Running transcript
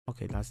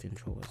Okay, last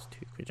intro was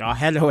too quick. Oh,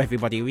 hello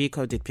everybody,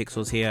 Recoded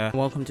Pixels here.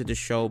 Welcome to the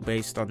show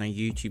based on a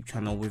YouTube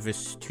channel with a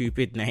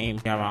stupid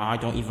name. Yeah, I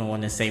don't even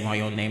want to say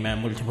my own name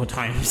multiple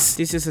times.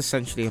 This is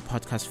essentially a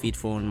podcast feed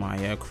for all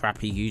my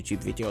crappy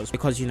YouTube videos.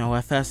 Because, you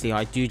know, firstly,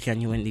 I do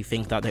genuinely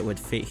think that they would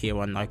fit here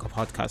on like a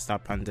podcast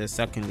app. And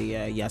secondly,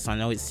 yes, I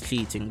know it's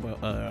cheating,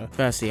 but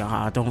firstly,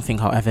 I don't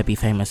think I'll ever be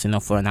famous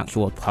enough for an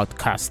actual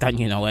podcast. And,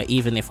 you know,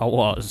 even if I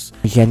was,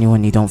 I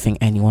genuinely don't think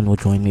anyone will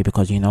join me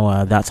because, you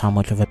know, that's how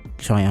much of a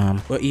bitch I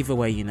am. But either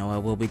way, you know,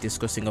 we'll be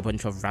discussing a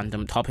bunch of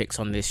random topics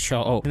on this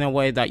show in a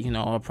way that, you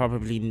know,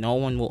 probably no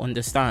one will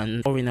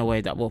understand, or in a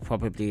way that will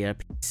probably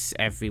piss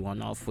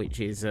everyone off, which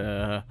is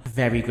a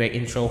very great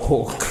intro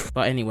hook.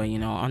 But anyway, you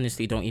know,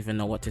 honestly don't even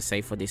know what to say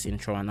for this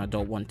intro, and I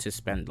don't want to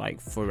spend like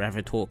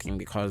forever talking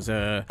because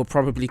we'll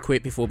probably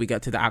quit before we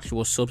get to the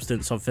actual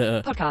substance of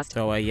the podcast.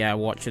 So yeah,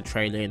 watch a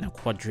trailer in a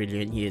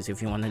quadrillion years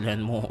if you want to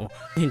learn more.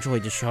 Enjoy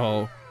the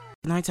show.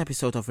 Tonight's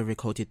episode of the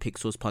Recoded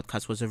Pixels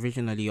podcast was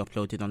originally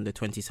uploaded on the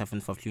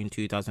 27th of June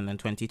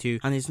 2022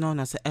 and is known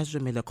as the Ezra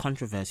Miller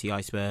controversy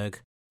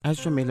iceberg.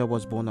 Ezra Miller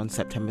was born on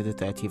September the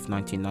 30th,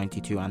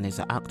 1992 and is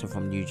an actor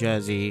from New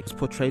Jersey. He was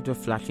portrayed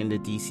with Flash in the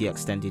DC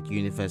Extended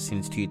Universe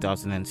since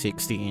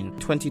 2016. In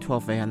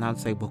 2012 they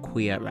announced they were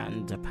queer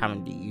and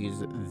apparently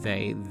use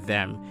they,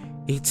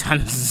 them, it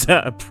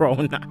and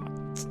pronouns.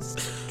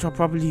 Which I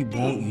probably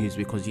won't use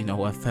because, you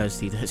know,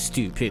 firstly they're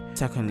stupid,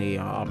 secondly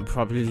I'm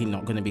probably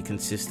not going to be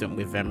consistent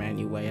with them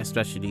anyway,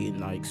 especially in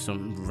like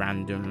some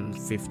random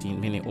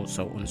 15-minute or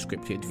so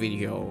unscripted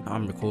video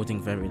I'm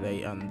recording very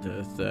late, and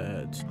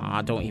third,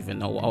 I don't even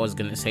know what I was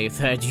going to say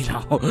third, you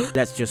know.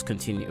 Let's just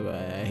continue.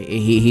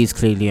 He's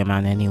clearly a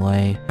man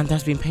anyway, and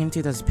has been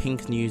painted as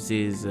Pink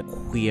News's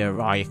queer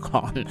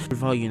icon.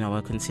 Although, you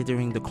know,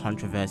 considering the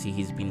controversy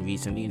he's been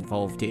recently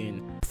involved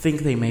in, I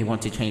think they may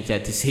want to change their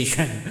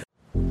decision.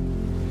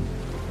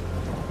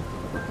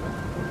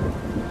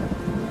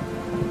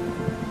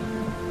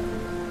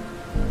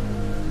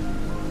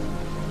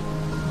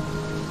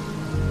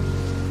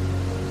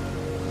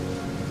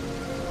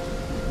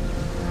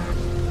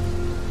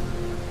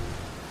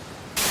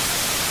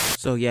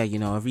 So yeah, you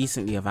know,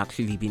 recently I've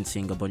actually been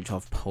seeing a bunch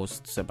of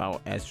posts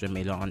about Ezra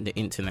Miller on the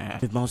internet,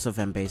 with most of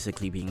them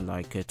basically being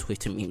like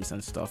Twitter memes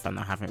and stuff, and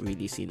I haven't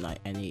really seen like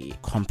any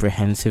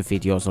comprehensive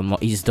videos on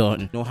what he's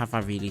done, nor have I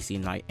really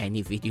seen like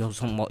any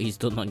videos on what he's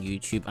done on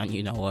YouTube. And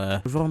you know,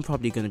 I'm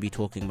probably going to be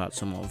talking about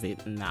some of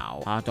it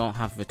now. I don't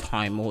have the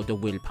time or the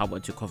willpower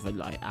to cover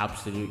like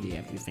absolutely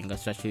everything,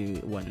 especially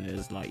when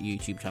there's like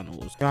YouTube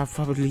channels. I've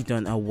probably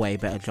done a way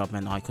better job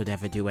than I could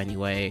ever do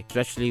anyway,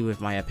 especially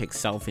with my epic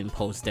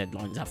self-imposed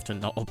deadlines after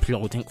not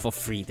uploading for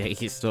 3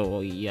 days. So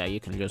yeah, you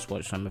can just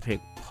watch some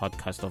epic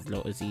podcast of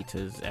Lotus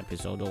Eater's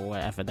episode or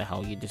wherever the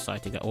hell you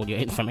decide to get all your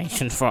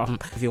information from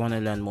if you want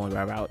to learn more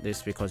about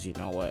this, because you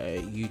know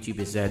YouTube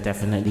is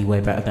definitely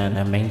way better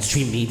than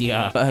mainstream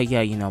media. But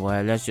yeah, you know,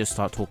 let's just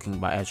start talking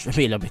about Ezra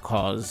Miller,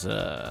 because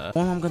all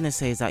I'm gonna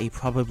say is that he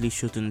probably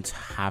shouldn't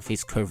have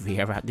his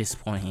career at this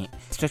point,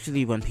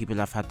 especially when people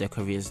have had their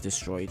careers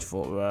destroyed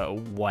for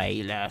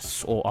way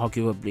less, or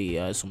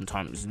arguably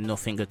sometimes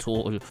nothing at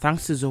all.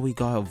 Thanks to Zoe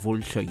Gaia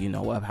Vulture, you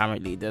know,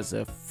 apparently there's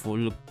a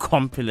full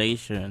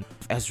compilation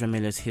of Ezra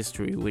Miller's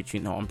history, which, you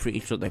know, I'm pretty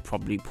sure they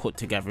probably put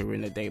together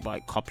in a day by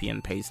copy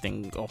and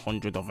pasting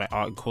 100 of their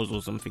articles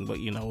or something.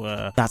 But you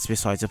know, that's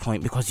besides the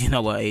point, because you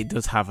know it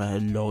does have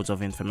loads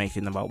of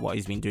information about what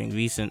he's been doing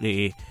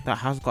recently that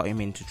has got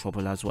him into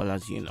trouble, as well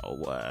as, you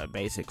know,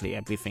 basically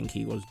everything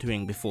he was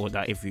doing before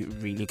that, if you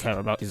really care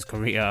about his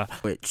career,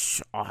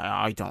 which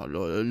I don't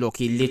look.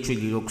 He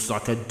literally looks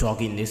like a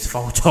dog in this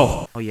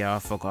photo. Oh yeah, I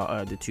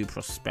forgot the two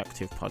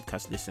prospective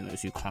podcast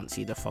listeners who can't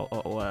see the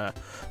photo,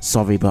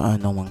 sorry, but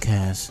no one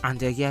cares.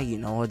 And yeah, you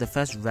know, the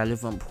first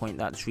relevant point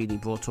that's really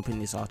brought up in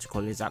this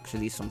article is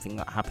actually something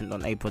that happened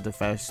on April the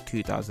 1st,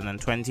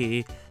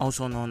 2020,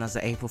 also known as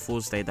the April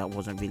Fool's Day. That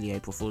wasn't really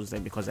April Fool's Day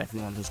because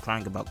everyone was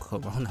crying about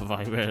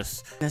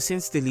coronavirus. In a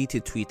since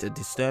deleted tweet, a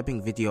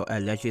disturbing video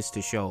alleges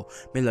to show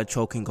Miller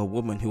choking a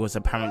woman who was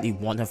apparently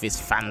one of his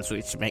fans,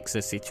 which makes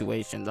the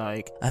situation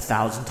like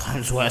 1,000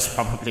 times worse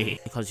probably,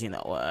 because you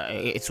know,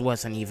 it's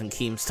worse than even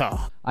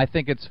Keemstar. I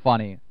think it's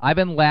funny. I've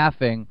been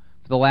laughing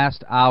for the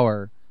last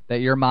hour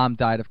that your mom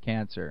died of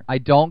cancer. I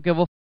don't give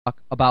a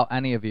fuck about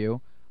any of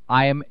you.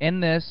 I am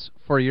in this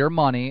for your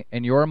money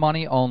and your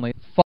money only.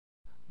 Fuck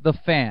the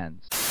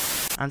fans.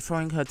 And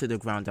throwing her to the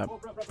ground at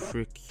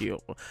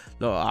Prekjul.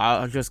 Look,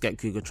 I'll just get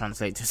Google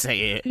Translate to say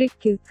it.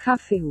 Prekjul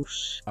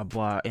kaffihús. A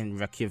bar in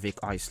Reykjavik,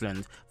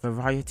 Iceland.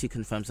 Variety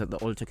confirms that the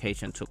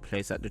altercation took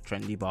place at the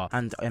trendy bar,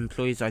 and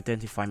employees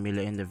identify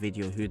Miller in the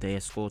video, who they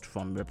escort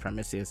from the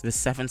premises. The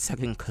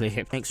 7-second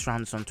clip makes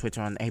rounds on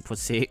Twitter on April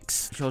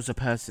 6. It shows a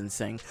person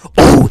saying,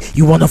 "Oh,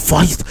 you wanna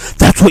fight?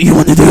 That's what you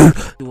wanna do?"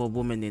 to a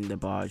woman in the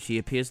bar. She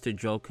appears to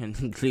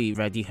jokingly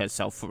ready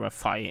herself for a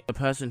fight. The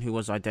person who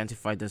was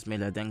identified as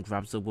Miller then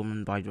grabs the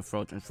woman by the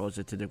throat and throws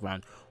her to the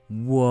ground.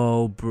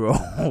 Whoa, bro.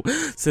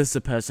 Says the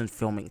person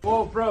filming.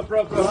 Whoa, bro.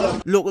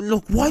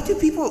 Look, why do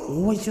people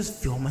always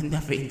just film and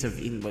never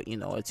intervene? But, you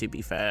know, to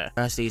be fair,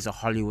 firstly, he's a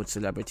Hollywood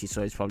celebrity,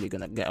 so he's probably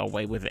gonna get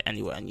away with it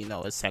anyway. And, you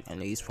know,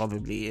 secondly, he's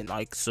probably in,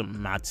 like,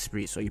 some mad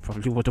spree, so you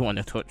probably wouldn't want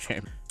to touch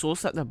him.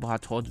 Source at the bar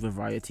told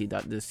Variety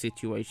that the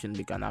situation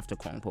began after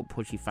quote-unquote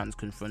pushy fans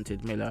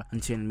confronted Miller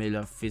until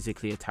Miller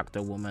physically attacked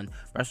a woman.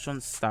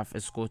 Restaurant staff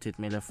escorted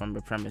Miller from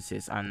the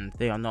premises, and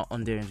they are not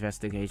under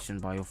investigation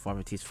by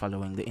authorities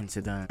following the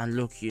incident. And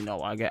look, you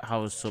know, I get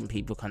how some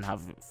people can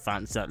have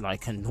fans that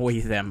like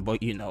annoy them,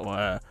 but you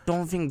know,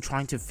 don't think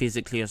trying to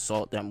physically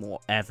assault them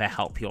will ever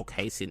help your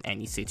case in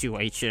any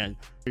situation.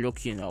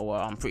 Look, you know,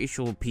 I'm pretty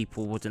sure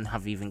people wouldn't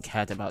have even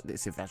cared about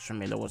this if Ezra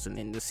Miller wasn't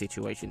in the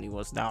situation he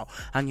was now.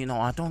 And you know,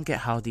 I don't get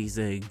how these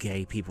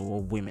gay people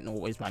or women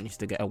always manage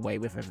to get away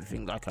with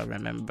everything. Like I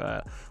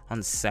remember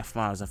on Seth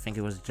Meyers, I think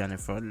it was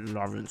Jennifer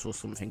Lawrence or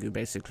something, who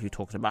basically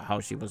talked about how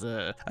she was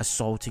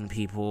assaulting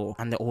people,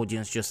 and the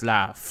audience just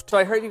laughed. So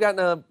I heard you got in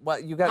an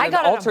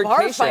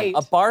altercation,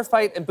 a bar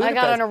fight in Budapest.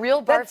 I got in a real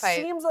bar fight.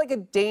 That seems like a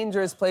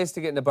dangerous place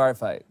to get in a bar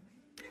fight.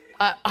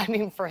 I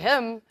mean, for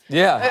him.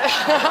 Yeah.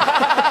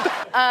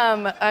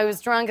 I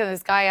was drunk and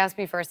this guy asked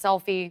me for a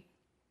selfie.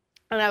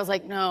 And I was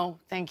like, no,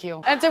 thank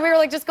you. And so we were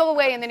like, just go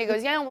away. And then he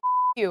goes, yeah,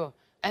 you.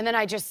 And then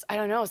I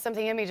don't know,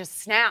 something in me just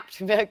snapped.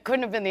 It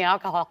couldn't have been the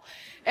alcohol.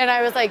 And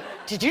I was like,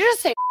 did you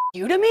just say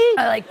you to me?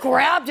 I like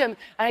grabbed him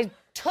and I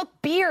took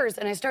beers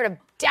and I started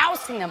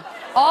dousing them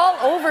all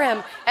over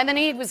him. And then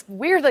he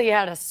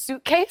had a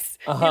suitcase.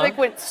 He like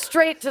went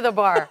straight to the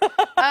bar.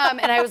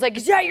 And I was like,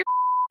 is that your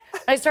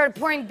I started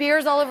pouring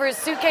beers all over his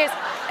suitcase,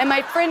 and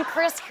my friend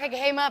Chris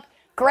came up,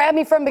 grabbed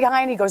me from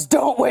behind, he goes,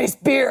 don't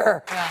waste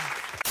beer. Yeah.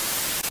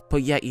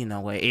 But yet, you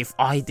know, if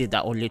I did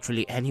that or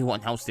literally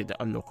anyone else did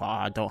that, look,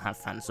 I don't have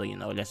fans, so, you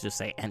know, let's just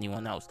say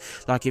anyone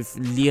else. Like, if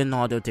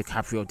Leonardo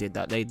DiCaprio did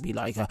that, they'd be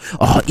like,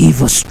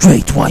 evil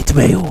straight white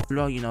male.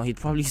 Well, you know, he'd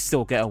probably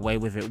still get away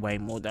with it way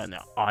more than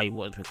I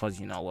would, because,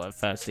 you know,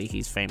 firstly,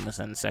 he's famous,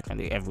 and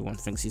secondly, everyone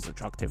thinks he's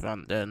attractive,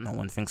 and no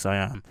one thinks I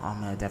am.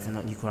 I'm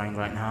definitely crying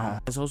right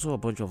now. There's also a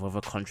bunch of other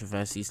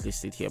controversies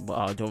listed here, but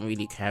I don't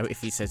really care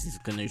if he says he's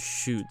gonna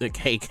shoot the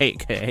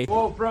KKK.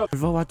 Whoa, bro.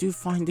 Although I do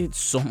find it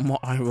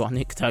somewhat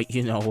ironic that,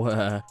 you know,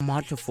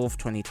 March 4th,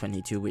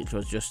 2022, which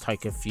was just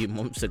like a few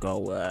months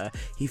ago,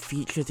 he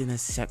featured in a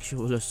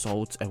sexual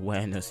assault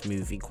awareness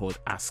movie called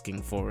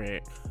Asking for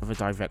It. The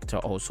director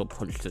also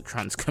punched a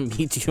trans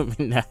comedian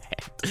in the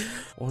head.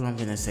 All I'm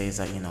gonna say is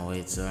that, you know,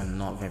 it's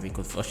not very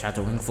good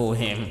foreshadowing for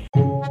him.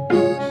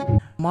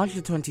 March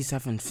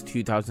 27th,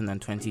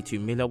 2022,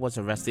 Miller was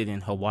arrested in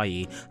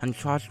Hawaii and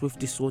charged with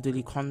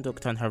disorderly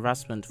conduct and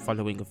harassment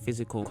following a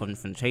physical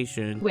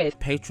confrontation with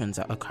patrons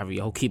at a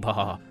karaoke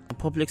bar. A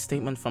public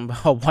statement from the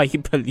Hawaii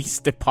Police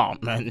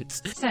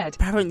Department said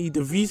apparently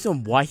the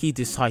reason why he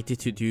decided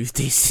to do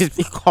this is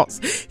because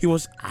he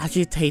was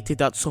agitated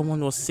that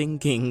someone was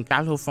singing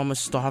 "Shallow from a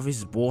Star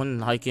is Born"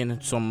 like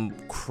in some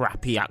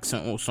crappy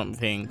accent or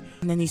something,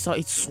 and then he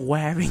started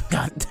swearing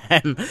at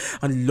them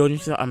and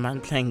lunged at a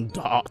man playing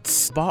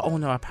darts. The bar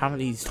owner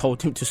apparently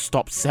told him to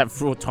stop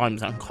several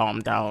times and calm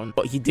down,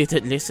 but he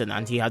didn't listen,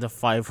 and he had a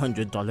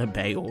 $500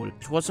 bail,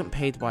 which wasn't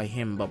paid by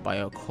him but by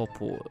a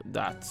couple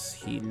that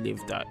he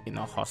lived at in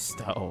a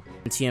hostel.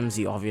 And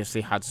TMZ obviously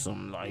had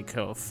some like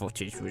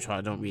footage which I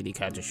don't really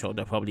care to show.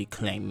 They'll probably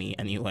claim me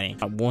anyway.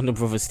 Warner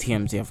Brothers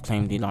TMZ have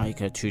claimed it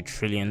like 2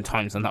 trillion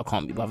times, and I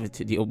can't be bothered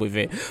to deal with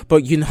it.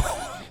 But you know,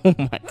 oh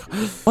my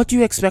god, what do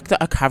you expect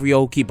at a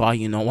karaoke bar?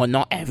 You know, well,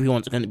 not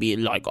everyone's gonna be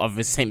like of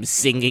the same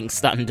singing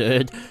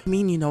standard. I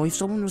mean, you know, if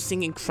someone was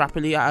singing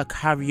crappily at a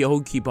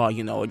karaoke bar,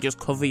 you know, just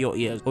cover your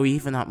ears, or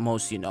even at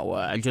most, you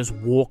know, just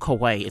walk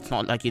away. It's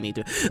not like you need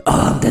to,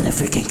 I'm gonna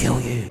freaking kill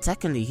you.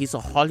 Secondly, he's a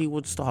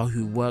Hollywood star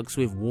who works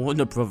with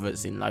Warner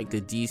Brothers in like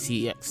the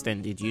DC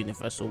extended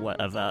universe or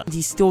whatever, and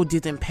he still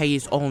didn't pay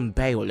his own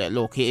bail.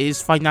 Look,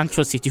 his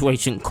financial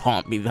situation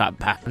can't be that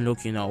bad. And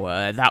look, you know,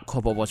 that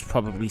couple was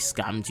probably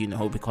scammed, you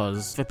know,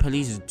 because if the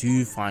police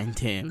do find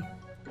him,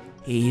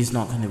 he's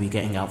not going to be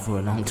getting out for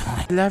a long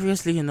time.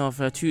 Hilariously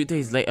enough, 2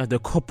 days later, the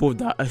couple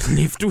that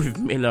lived with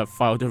Miller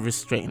filed a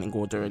restraining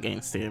order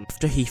against him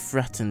after he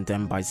threatened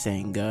them by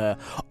saying,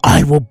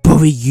 I will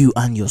bury you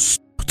and your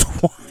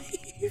wife.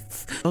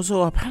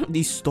 Also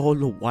apparently stole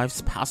the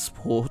wife's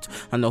passport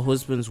and the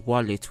husband's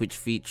wallet, which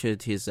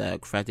featured his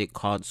credit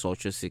card,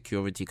 social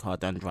security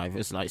card and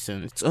driver's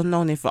license. It's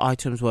unknown if the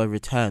items were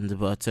returned,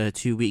 but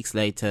 2 weeks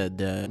later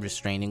the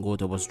restraining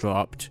order was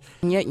dropped.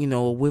 And yet, you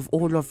know, with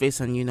all of this,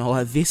 and you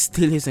know, this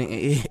still isn't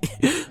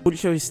it.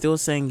 Butcher is still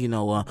saying, you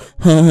know,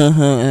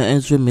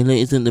 Ezra Miller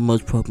isn't the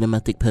most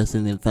problematic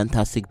person in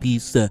Fantastic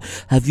Beasts.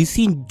 Have you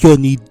seen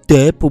Johnny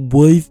Depp,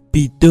 wife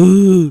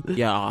beater?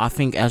 Yeah, I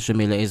think Ezra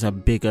Miller is a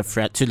bigger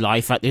threat to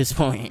life at this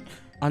point.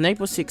 On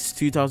April 6,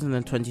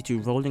 2022,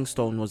 Rolling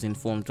Stone was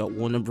informed that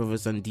Warner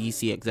Brothers and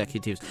DC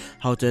executives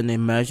held an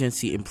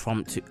emergency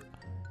impromptu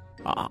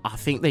I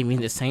think they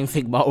mean the same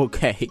thing, but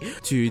okay.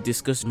 To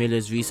discuss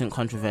Miller's recent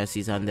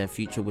controversies and their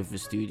future with the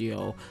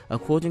studio.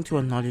 According to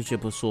a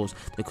knowledgeable source,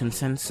 the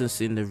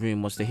consensus in the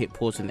room was to hit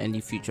pause on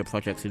any future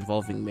projects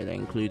involving Miller,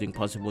 including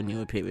possible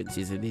new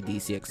appearances in the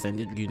DC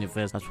Extended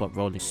Universe. That's what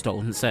Rolling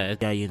Stone said.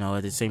 Yeah, you know,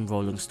 the same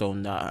Rolling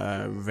Stone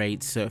that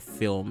rates a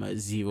film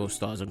 0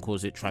 stars and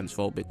calls it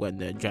transphobic when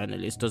the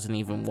journalist doesn't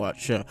even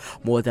watch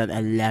more than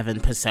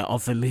 11%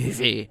 of the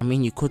movie. I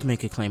mean, you could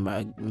make a claim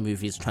that a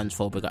movie is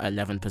transphobic at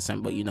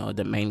 11%, but you know,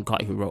 the main guy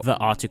who wrote the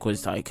article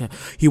is like,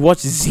 he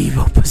watched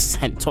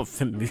 0% of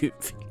the movie.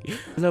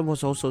 Miller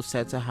was also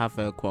said to have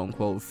a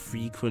quote-unquote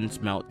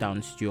frequent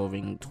meltdowns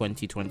during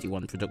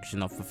 2021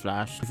 production of The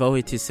Flash, though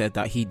it is said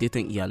that he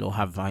didn't yell or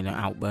have violent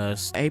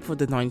outbursts. April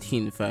the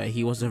 19th,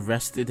 he was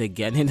arrested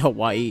again in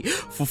Hawaii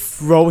for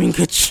throwing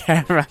a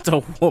chair at a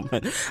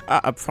woman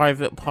at a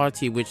private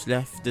party, which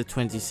left the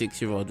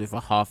 26-year-old with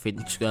a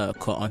half-inch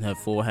cut on her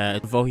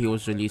forehead, though he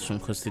was released from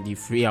custody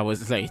 3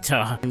 hours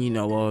later. And you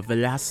know, the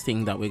last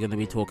thing that we're going to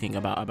be talking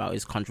about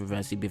is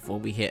controversy before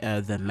we hit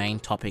the main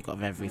topic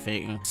of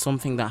everything.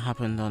 Something that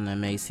happened on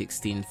May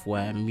 16th,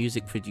 where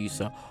music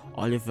producer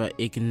Oliver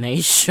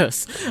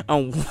Ignatius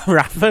and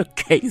rapper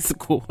Case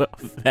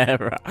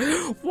Guevara.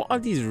 What are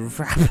these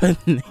rapper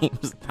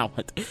names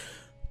nowadays?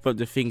 But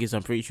the thing is,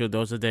 I'm pretty sure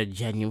those are their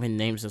genuine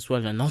names as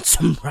well and not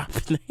some rap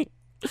names.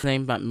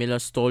 Claimed that Miller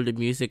stole the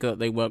music that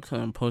they worked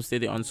on and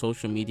posted it on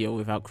social media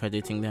without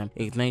crediting them.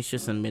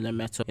 Ignatius and Miller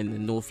met up in the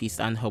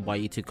Northeast and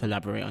Hawaii to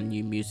collaborate on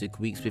new music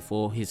weeks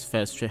before his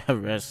first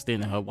arrest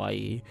in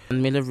Hawaii.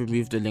 And Miller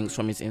removed the links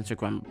from his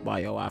Instagram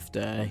bio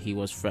after he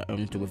was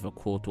threatened with a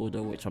court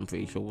order, which I'm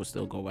pretty sure will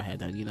still go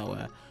ahead. And you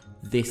know,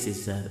 this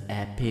is an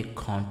epic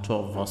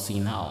controversy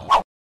now.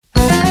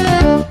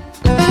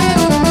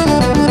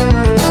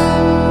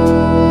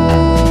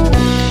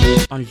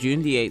 On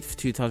June the 8th,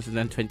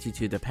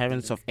 2022, the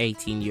parents of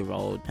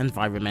 18-year-old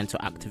environmental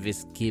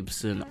activist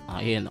Gibson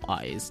Iron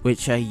Eyes,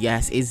 which,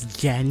 yes, is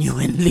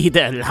genuinely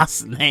their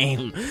last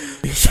name,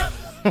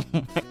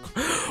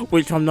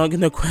 which I'm not going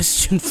to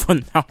question for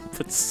now,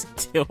 but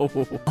still.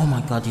 Oh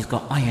my god, he's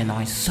got iron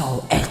eyes,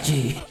 so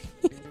edgy.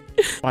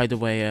 By the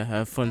way,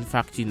 a fun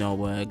fact, you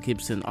know,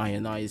 Gibson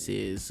Iron Eyes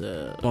is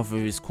mother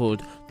is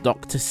called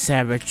Dr.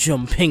 Sarah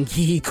Jumping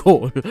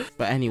Eagle.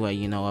 But anyway,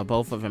 you know,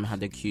 both of them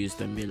had accused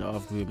Miller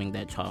of grooming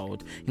their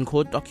child. In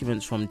court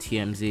documents from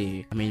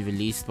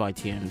released by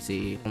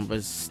TMZ,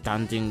 was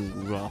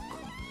Standing Rock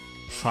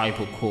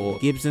Tribal Court.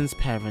 Gibson's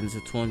parents,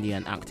 attorney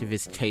and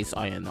activist Chase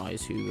Iron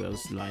Eyes, who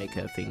was like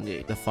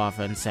the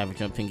father, and Sarah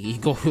Jumping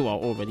Eagle, who I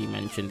already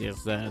mentioned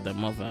is the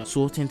mother,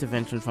 sought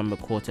intervention from the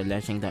court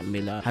alleging that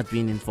Miller had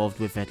been involved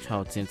with their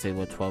child since they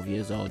were 12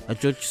 years old. A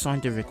judge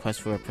signed a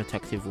request for a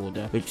protective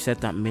order, which said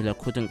that Miller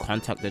couldn't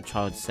contact the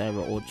child,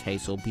 Sarah or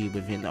Chase, or be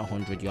within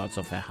 100 yards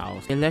of their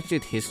house. The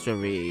alleged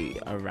history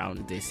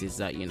around this is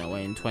that, you know,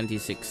 in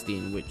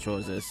 2016, which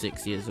was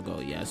 6 years ago,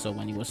 yeah, so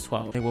when he was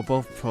 12, they were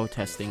both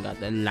protesting at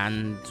the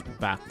land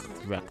back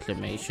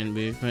reclamation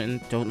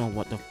movement. Don't know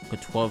what the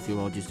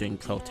 12-year-old is doing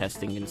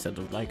protesting instead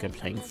of like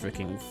playing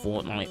freaking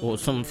Fortnite or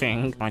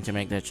something, trying to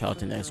make their child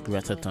the next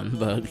Greta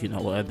Thunberg. You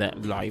know,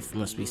 that life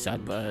must be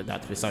sad, but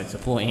that's besides the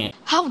point.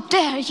 How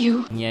dare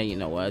you? Yeah, you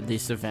know,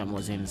 this event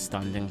was in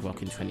Standing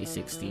Rock in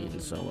 2016,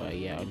 so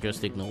yeah,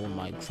 just ignore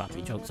my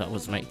crappy jokes I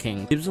was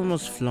making. Gibson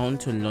was flown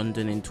to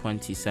London in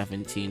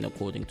 2017,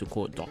 according to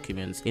court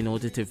documents, in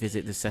order to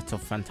visit the set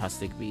of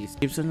Fantastic Beasts.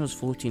 Gibson was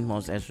 14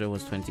 whilst Ezra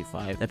was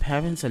 25. The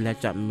parents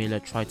alleged that Miller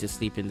tried to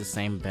sleep in the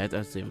same bed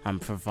as him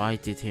and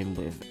provided him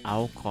with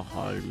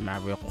alcohol,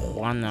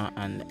 marijuana,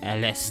 and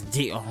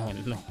LSD. Oh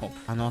no.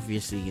 And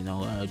obviously, you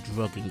know,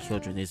 drugging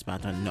children is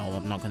bad, and no,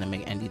 I'm not going to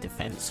make any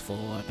defense for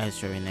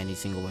Ezra in any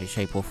single way,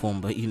 shape or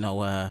form, but you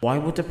know, why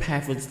would the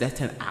parents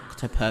let an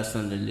actor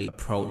personally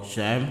approach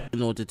them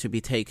in order to be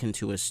taken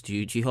to a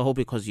studio?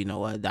 Because, you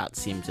know, that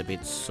seems a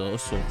bit so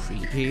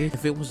creepy.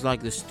 If it was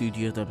like the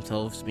studio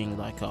themselves being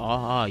like,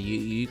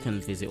 you can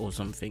visit or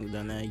something,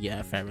 then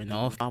yeah, fair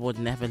enough. I would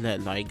never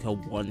let like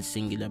one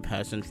singular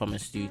person from a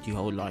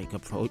studio like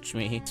approach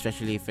me,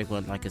 especially if it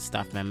were like a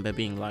staff member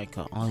being like,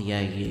 oh yeah,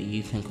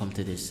 you can come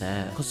to this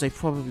set, because they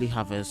probably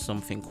have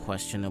something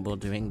questionable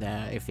doing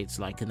there if it's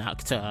like an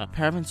actor.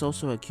 Parents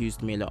also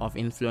accused Miller of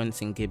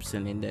influencing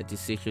Gibson in their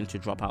decision to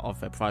drop out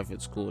of a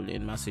private school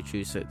in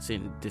Massachusetts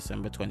in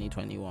December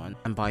 2021.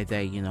 And by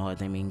they, you know,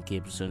 they mean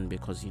Gibson,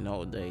 because, you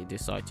know, they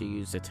decide to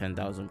use the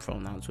 10,000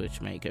 pronouns,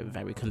 which make it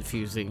very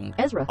confusing.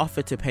 Ezra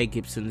offered to pay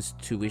Gibson's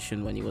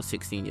tuition when he was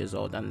 16 years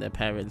old, and their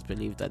parents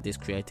believed that this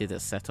created a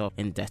set of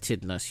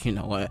indebtedness. You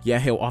know, yeah,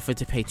 he'll offer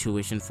to pay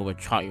tuition for a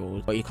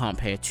child, but you can't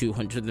pay a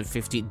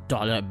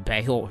 $250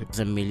 bail as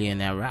a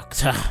millionaire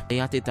actor. They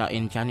added that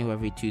in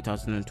January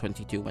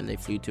 2022, when they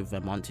flew to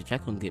Vermont to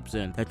check on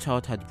Gibson, her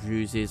child had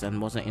bruises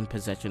and wasn't in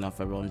possession of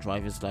her own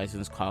driver's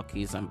license, car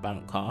keys, and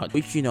bank card,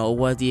 which, you know,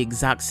 were the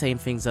exact same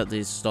things that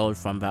they stole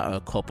from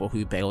that couple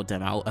who bailed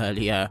them out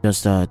earlier.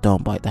 Just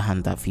don't bite the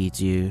hand that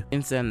feeds you.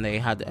 Since then, they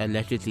had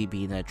allegedly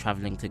been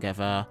traveling together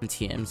together, and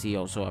TMZ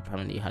also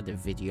apparently had a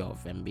video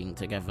of them being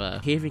together.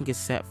 Hearing is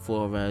set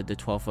for the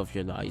 12th of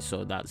July,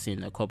 so that's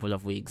in a couple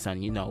of weeks.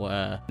 And in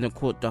the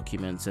court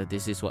documents,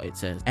 this is what it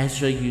says: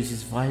 Ezra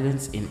uses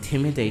violence,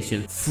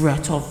 intimidation,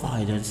 threat of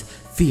violence,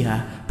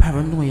 fear,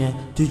 paranoia,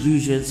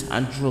 delusions,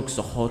 and drugs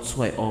to hold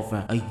sway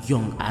over a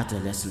young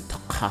adolescent,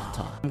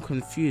 Takata. I'm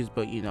confused,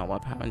 but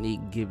apparently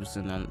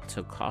Gibson and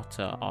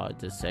Takata are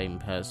the same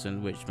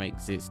person, which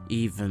makes this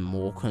even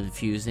more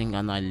confusing,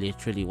 and I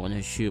literally want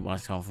to shoot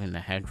myself in the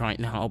head right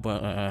now,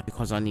 but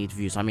because I need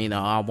views.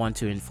 I want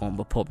to inform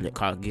the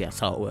public. I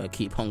guess I'll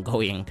keep on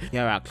going.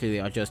 Yeah,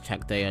 actually, I just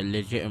checked. They are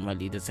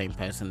legitimately the same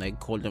person. They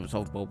call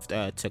themselves both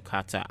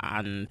Takata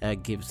and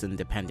Gibson,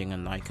 depending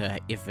on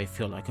if they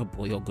feel like a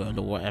boy or girl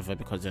or whatever,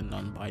 because they're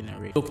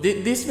non-binary. Look,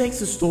 this makes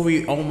the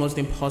story almost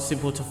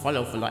impossible to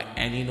follow for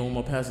any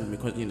normal person,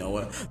 because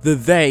the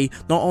they,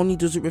 not only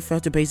does it refer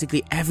to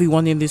basically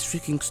everyone in this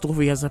freaking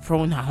story as a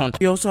pronoun,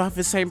 we also have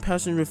the same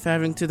person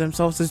referring to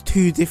themselves as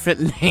two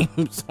different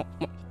names. Oh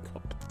my god.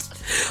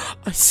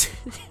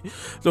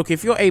 Look,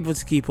 if you're able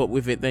to keep up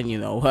with it, then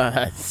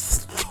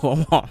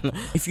come on.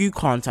 If you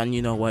can't, and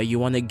you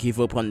want to give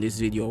up on this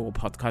video or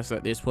podcast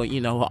at this point,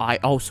 I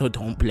also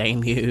don't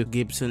blame you.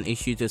 Gibson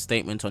issued a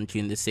statement on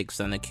June the 6th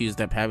and accused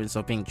their parents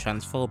of being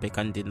transphobic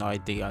and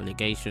denied the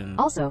allegation,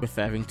 also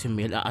referring to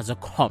Miller as a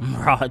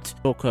comrade.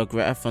 Look, a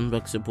Greta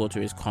Thunberg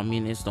supporter is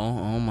communist.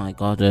 Oh my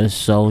god, that's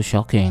so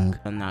shocking.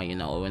 And now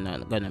we're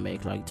not gonna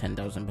make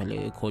 10,000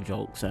 political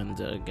jokes and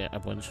get a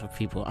bunch of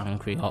people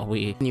angry, are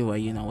we?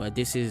 Anyway,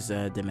 this is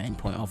the main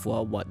point of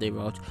what they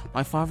wrote.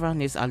 My father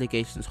and his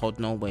allegations hold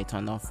no weight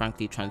and are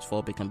frankly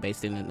transphobic and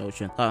based in the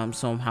notion that I'm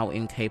somehow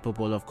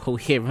incapable of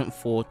coherent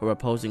thought or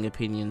opposing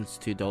opinions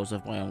to those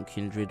of my own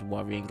kindred,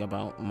 worrying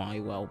about my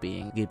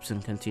well-being. Gibson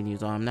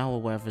continues, I am now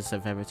aware of the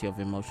severity of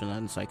emotional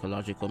and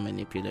psychological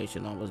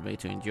manipulation I was made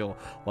to endure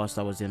whilst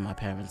I was in my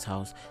parents'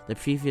 house. The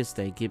previous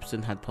day,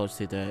 Gibson had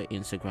posted an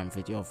Instagram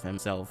video of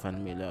himself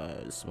and Miller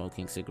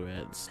smoking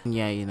cigarettes.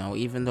 Yeah,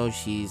 even though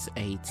she's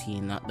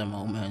 18 at the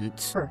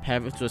moment, her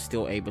parents were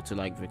still able to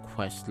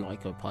request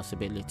a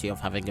possibility of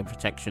having a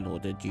protection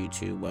order due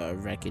to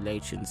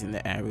regulations in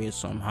the area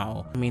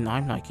somehow. I'm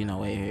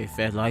if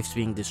their life's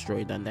being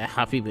destroyed and they're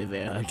happy with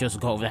it, just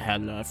go the hell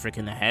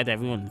freaking ahead.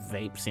 Everyone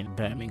vapes in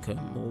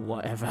Birmingham or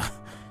whatever.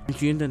 On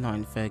June the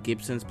 9th,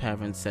 Gibson's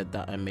parents said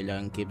that Miller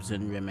and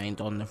Gibson remained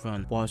on the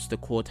run, whilst the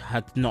court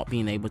had not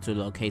been able to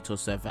locate or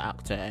serve the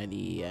actor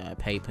any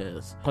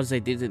papers, because they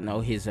didn't know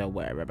his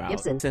whereabouts.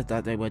 Gibson said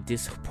that they were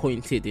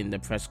disappointed in the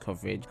press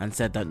coverage and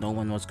said that no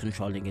one was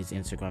controlling his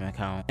Instagram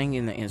account. Saying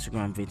in the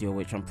Instagram video,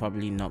 which I'm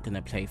probably not going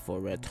to play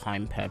for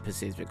time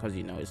purposes, because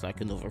it's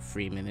another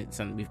 3 minutes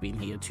and we've been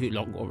here too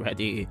long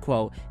already.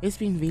 Quote, it's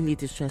been really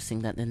distressing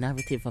that the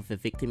narrative of the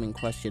victim in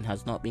question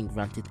has not been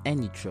granted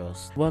any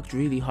trust. Worked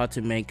really hard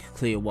to make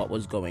clear what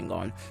was going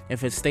on.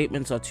 If his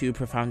statements are too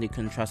profoundly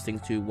contrasting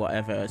to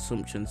whatever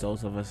assumptions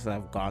those of us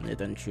have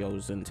garnered and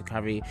chosen to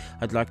carry,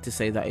 I'd like to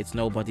say that it's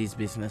nobody's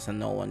business and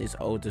no one is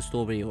owed a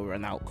story or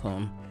an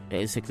outcome.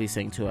 Basically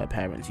saying to her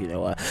parents,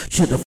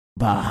 shut the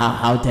but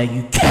how dare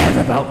you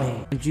care about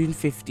me? On June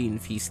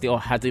 15th, he still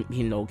hadn't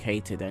been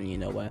located, and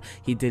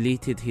he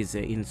deleted his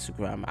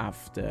Instagram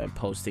after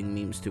posting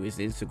memes to his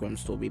Instagram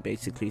story,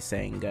 basically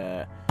saying,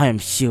 I am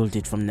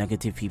shielded from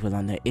negative people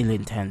and their ill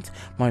intent.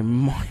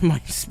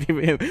 My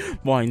spirit,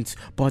 mind,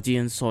 body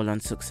and soul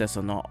and success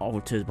are not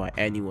altered by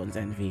anyone's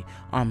envy.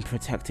 I'm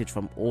protected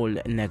from all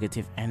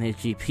negative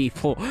energy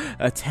people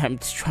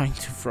attempt trying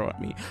to throw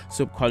at me.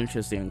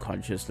 Subconsciously and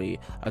consciously,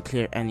 I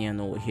clear any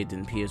and all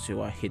hidden peers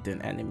who are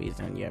hidden enemies.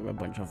 And a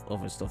bunch of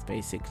other stuff,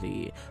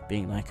 basically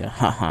being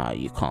haha,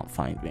 you can't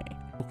find me.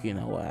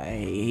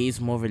 He's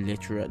more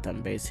illiterate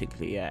than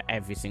basically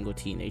every single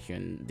teenager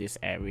in this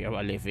area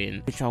I live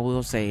in, which I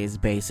will say is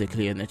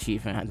basically an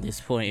achievement at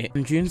this point.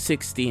 On June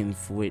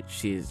 16th,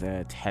 which is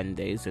 10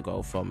 days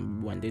ago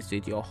from when this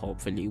video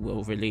hopefully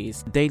will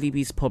release, Daily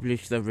Beast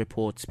published a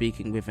report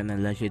speaking with an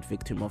alleged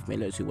victim of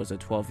Miller's, who was a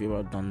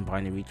 12-year-old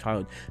non-binary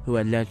child who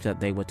alleged that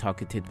they were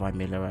targeted by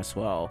Miller as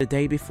well. The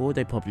day before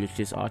they published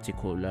this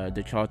article,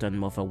 the child and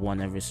mother won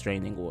a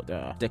restraining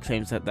order. They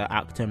claims that the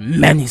actor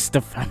menaced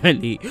the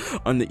family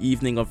on the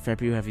evening of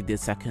February the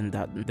 2nd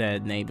at their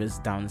neighbor's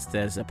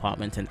downstairs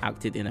apartment and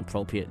acted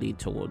inappropriately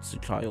towards the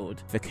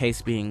child. The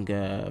case being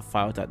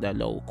filed at their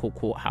local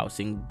courthouse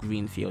in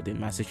Greenfield in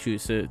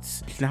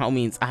Massachusetts, which now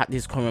means at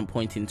this current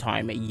point in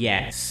time,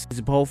 yes,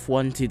 it's both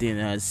wanted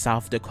in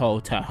South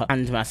Dakota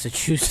and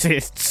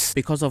Massachusetts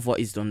because of what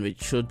he's done,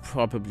 which should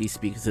probably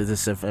speak to the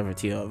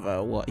severity of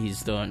what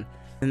he's done.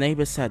 The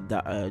neighbor said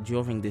that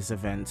during this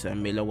event,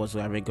 Miller was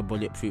wearing a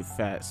bulletproof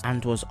vest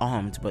and was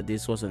armed, but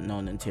this wasn't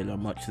known until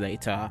much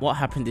later. What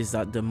happened is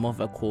that the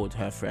mother called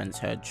her friends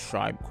her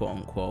tribe, quote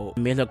unquote.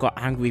 Miller got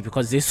angry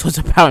because this was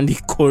apparently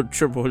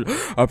cultural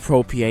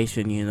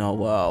appropriation,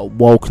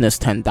 wokeness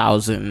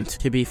 10,000.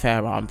 To be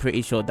fair, I'm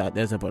pretty sure that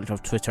there's a bunch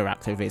of Twitter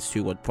activists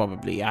who would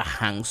probably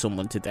hang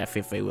someone to death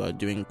if they were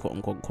doing quote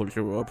unquote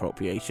cultural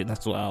appropriation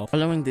as well.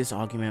 Following this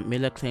argument,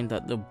 Miller claimed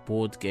that the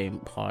board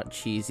game part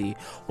cheesy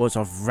was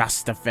of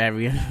Rasta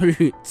Rastafarian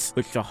roots,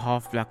 which the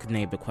half-black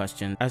neighbor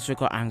questioned. Ezra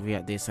got angry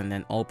at this and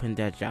then opened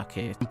their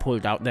jacket and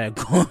pulled out their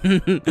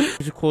gun,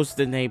 which caused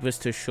the neighbors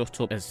to shut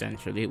up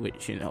essentially,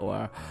 which, you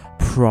know,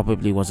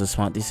 probably was a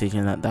smart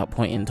decision at that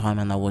point in time,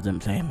 and I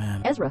wouldn't blame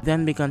him. Ezra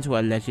then began to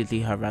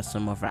allegedly harass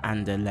some mother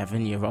and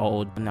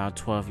 11-year-old, now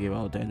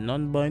 12-year-old, and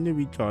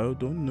non-binary child,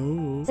 don't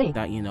know,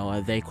 that, you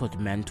know, they could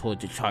mentor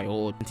the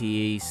child. And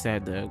he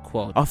said,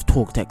 quote, "I've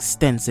talked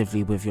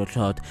extensively with your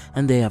child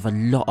and they have a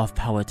lot of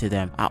power to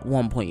them. At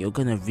one point you're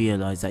gonna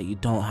realize that you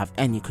don't have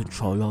any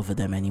control over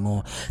them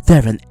anymore.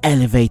 They're an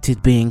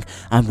elevated being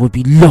and would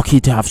be lucky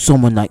to have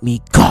someone like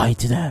me guide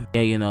them."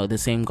 Yeah, you know, the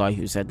same guy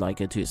who said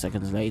like 2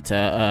 seconds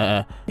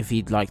later if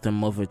he'd like the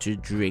mother to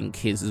drink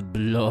his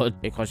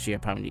blood because she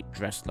apparently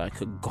dressed like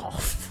a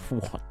goth.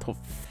 What the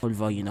f?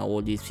 Although, you know,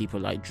 all these people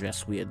like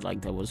dress weird,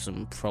 like there was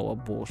some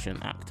pro-abortion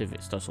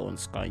activist I saw on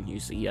Sky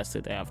News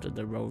yesterday after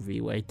the Roe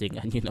v. Wade thing,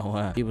 and you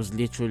know, he was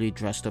literally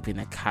dressed up in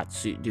a cat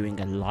suit doing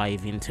a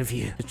live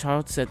interview. The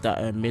child said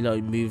that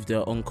Miller moved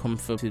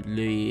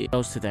uncomfortably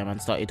close to them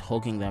and started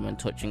hugging them and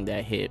touching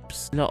their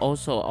hips. Miller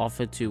also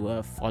offered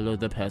to follow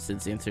the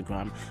person's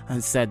Instagram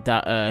and said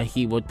that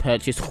he would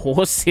purchase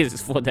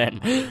horses for them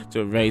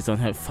to raise on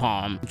her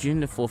farm. June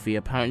the 4th, he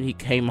apparently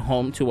came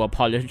home to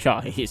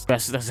apologize,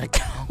 dressed as a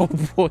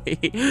cowboy.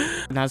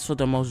 And as for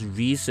the most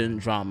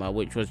recent drama,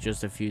 which was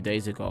just a few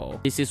days ago,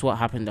 this is what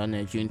happened on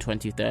June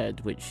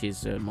 23rd, which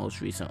is the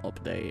most recent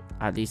update,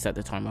 at least at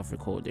the time of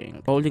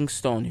recording. Rolling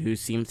Stone, who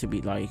seems to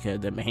be like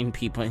the main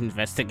people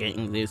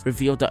investigating this,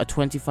 revealed that a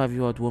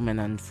 25-year-old woman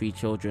and 3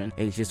 children,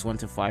 ages 1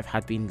 to 5,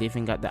 had been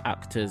living at the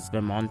actor's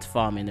Vermont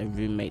farm in a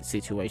roommate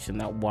situation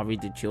that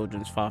worried the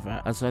children's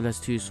father, as well as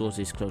 2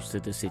 sources close to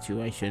the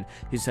situation,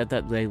 who said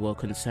that they were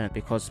concerned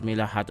because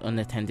Miller had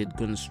unattended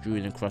guns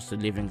strewn across the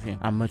living room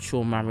and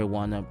mature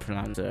marijuana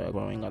plants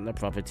growing on the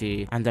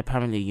property. And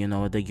apparently, you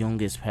know, the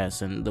youngest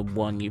person, the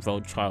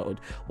 1-year-old child,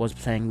 was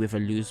playing with a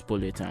loose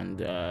bullet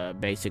and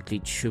basically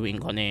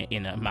chewing on it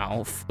in her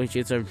mouth, which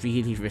is a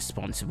really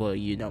responsible,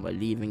 you know,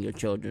 leaving your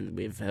children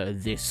with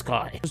this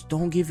guy. Just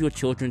don't give your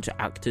children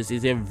to actors.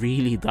 Is it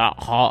really that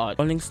hard?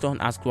 Rolling Stone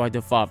asked why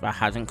the father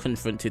hadn't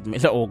confronted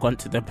Miller or gone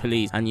to the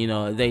police, and you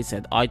know, they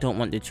said, "I don't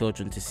want the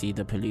children to see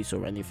the police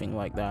or anything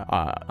like that.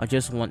 I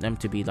just want them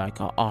to be like,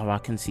 oh, I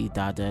can see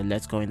dad,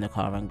 let's go in the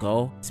car and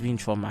go." It's been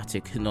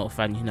traumatic enough,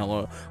 and you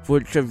know,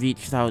 Vulture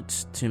reached out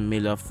to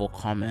Miller for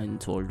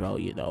comment, although,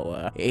 you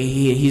know,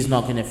 he's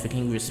not gonna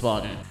freaking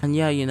respond. And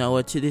yeah, you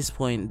know, to this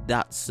point,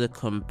 that's a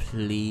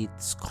complete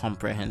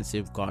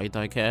comprehensive guide,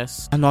 I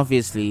guess. And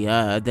obviously,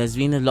 there's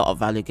been a lot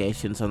of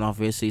allegations, and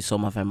obviously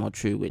some of them are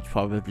true, which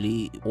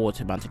probably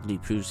automatically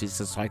proves he's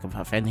a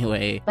psychopath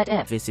anyway. But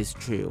if this is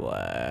true,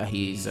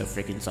 he's a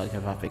freaking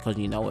psychopath, because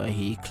you know,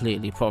 he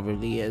clearly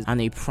probably is, and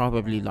he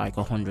probably like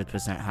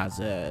 100%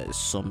 has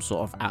some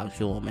sort of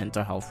actual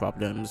mental health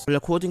problems. Well,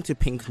 according to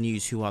Pink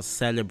News, who are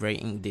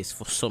celebrating this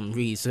for some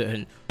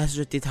reason,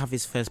 Ezra did have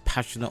his first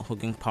passionate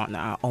hugging partner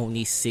at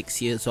only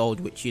 6 years old,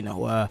 which, you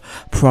know,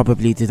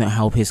 probably didn't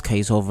help his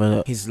case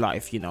over his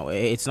life. You know,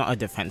 it's not a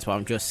defense, but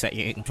I'm just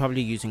saying,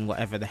 probably using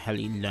whatever the hell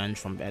he learned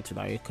from there to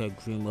like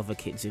groom other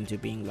kids into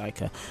being like,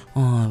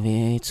 oh,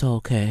 it's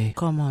okay,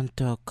 come on,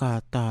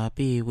 Tokata,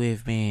 be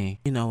with me,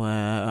 you know,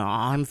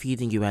 I'm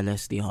feeding you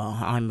LSD,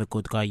 I'm a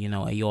good guy, you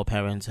know, your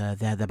parents,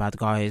 they're the bad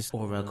guys,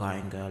 or a guy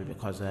and girl,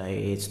 because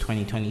it's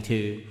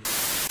 2022.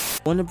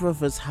 Warner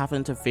Brothers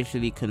haven't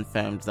officially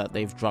confirmed that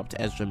they've dropped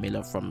Ezra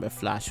Miller from The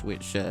Flash,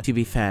 which, to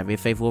be fair,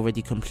 if they've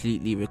already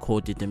completely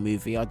recorded the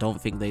movie, I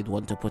don't think they'd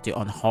want to put it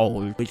on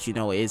hold, which, you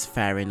know, is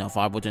fair enough.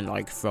 I wouldn't,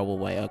 like, throw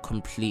away a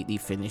completely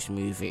finished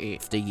movie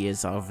after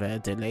years of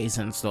delays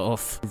and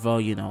stuff. Though,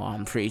 you know,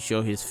 I'm pretty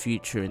sure his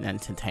future in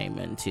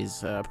entertainment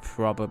is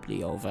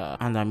probably over.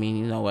 And, I mean,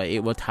 you know, it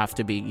would have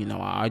to be, you know,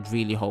 I'd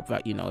really hope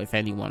that, you know, if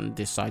anyone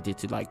decided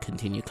to, like,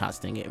 continue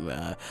casting it,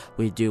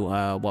 we'd do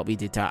what we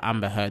did to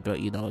Amber Heard,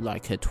 but, you know,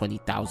 like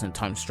 20,000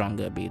 times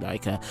stronger, be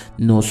like,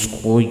 no,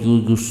 screw you,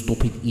 you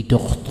stupid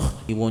idiot,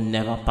 he will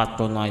never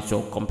patronize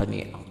your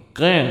company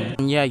again.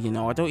 And yeah, you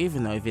know, I don't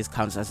even know if this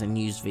counts as a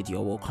news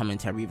video or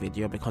commentary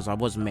video, because I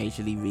was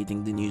majorly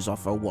reading the news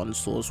off of one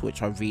source,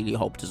 which I really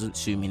hope doesn't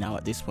sue me now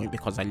at this point,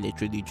 because I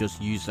literally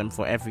just use them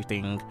for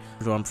everything.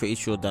 So I'm pretty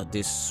sure that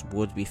this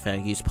would be fair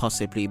use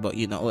possibly, but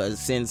you know,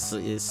 since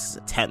it's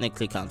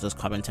technically counts as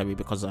commentary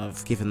because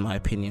I've given my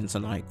opinions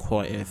on like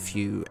quite a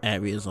few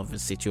areas of the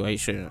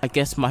situation, I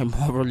guess my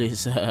moral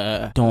is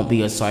don't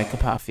be a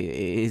psychopath.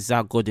 Is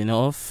that good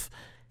enough?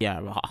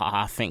 Yeah,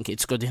 I think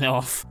it's good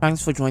enough.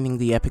 Thanks for joining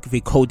the epic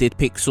Recoded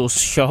Pixels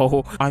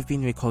show. I've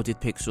been Recoded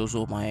Pixels,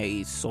 all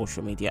my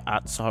social media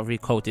ats are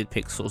Recoded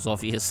Pixels,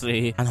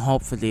 obviously. And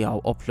hopefully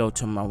I'll upload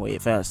tomorrow.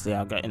 Firstly,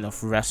 I'll get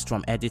enough rest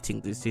from editing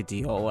this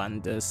video.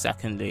 And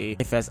secondly,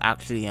 if there's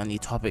actually any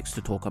topics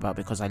to talk about,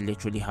 because I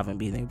literally haven't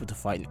been able to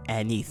find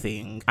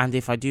anything. And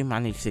if I do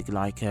manage to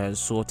like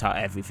sort out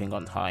everything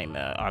on time,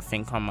 I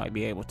think I might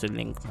be able to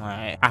link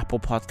my Apple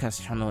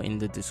Podcast channel in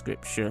the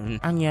description.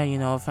 And yeah, you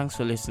know, thanks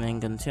for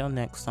listening. Until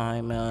next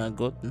time,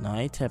 good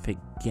night, epic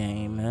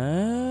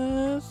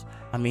gamers.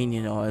 I mean,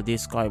 you know,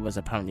 this guy was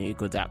apparently a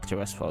good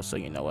actor as well, so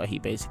you know, he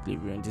basically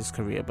ruined his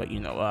career. But you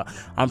know,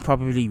 I'm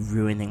probably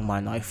ruining my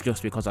life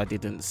just because I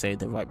didn't say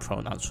the right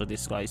pronouns for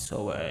this guy.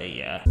 So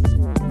yeah.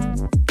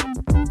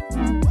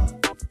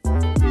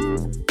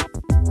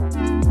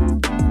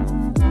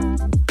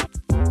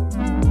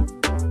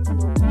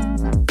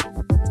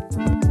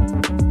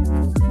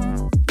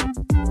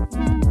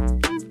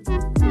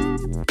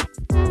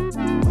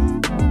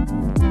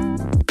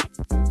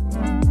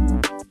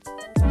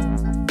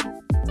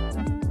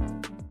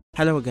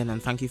 Hello again,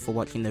 and thank you for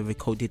watching the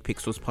Recoded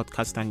Pixels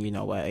podcast. And you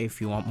know,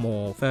 if you want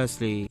more,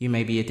 firstly, you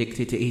may be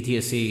addicted to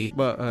idiocy,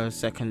 but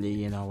secondly,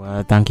 you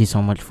know, thank you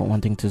so much for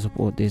wanting to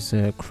support this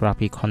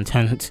crappy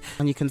content.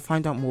 And you can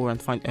find out more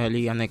and find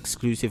early and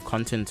exclusive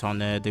content on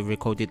the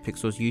Recoded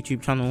Pixels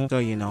YouTube channel. So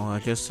you know,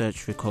 just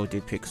search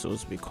Recoded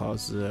Pixels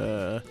because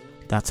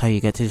that's how you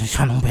get to the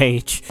channel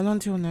page. And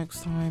until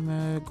next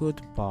time,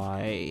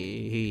 goodbye.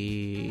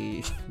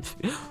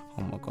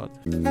 Oh my god.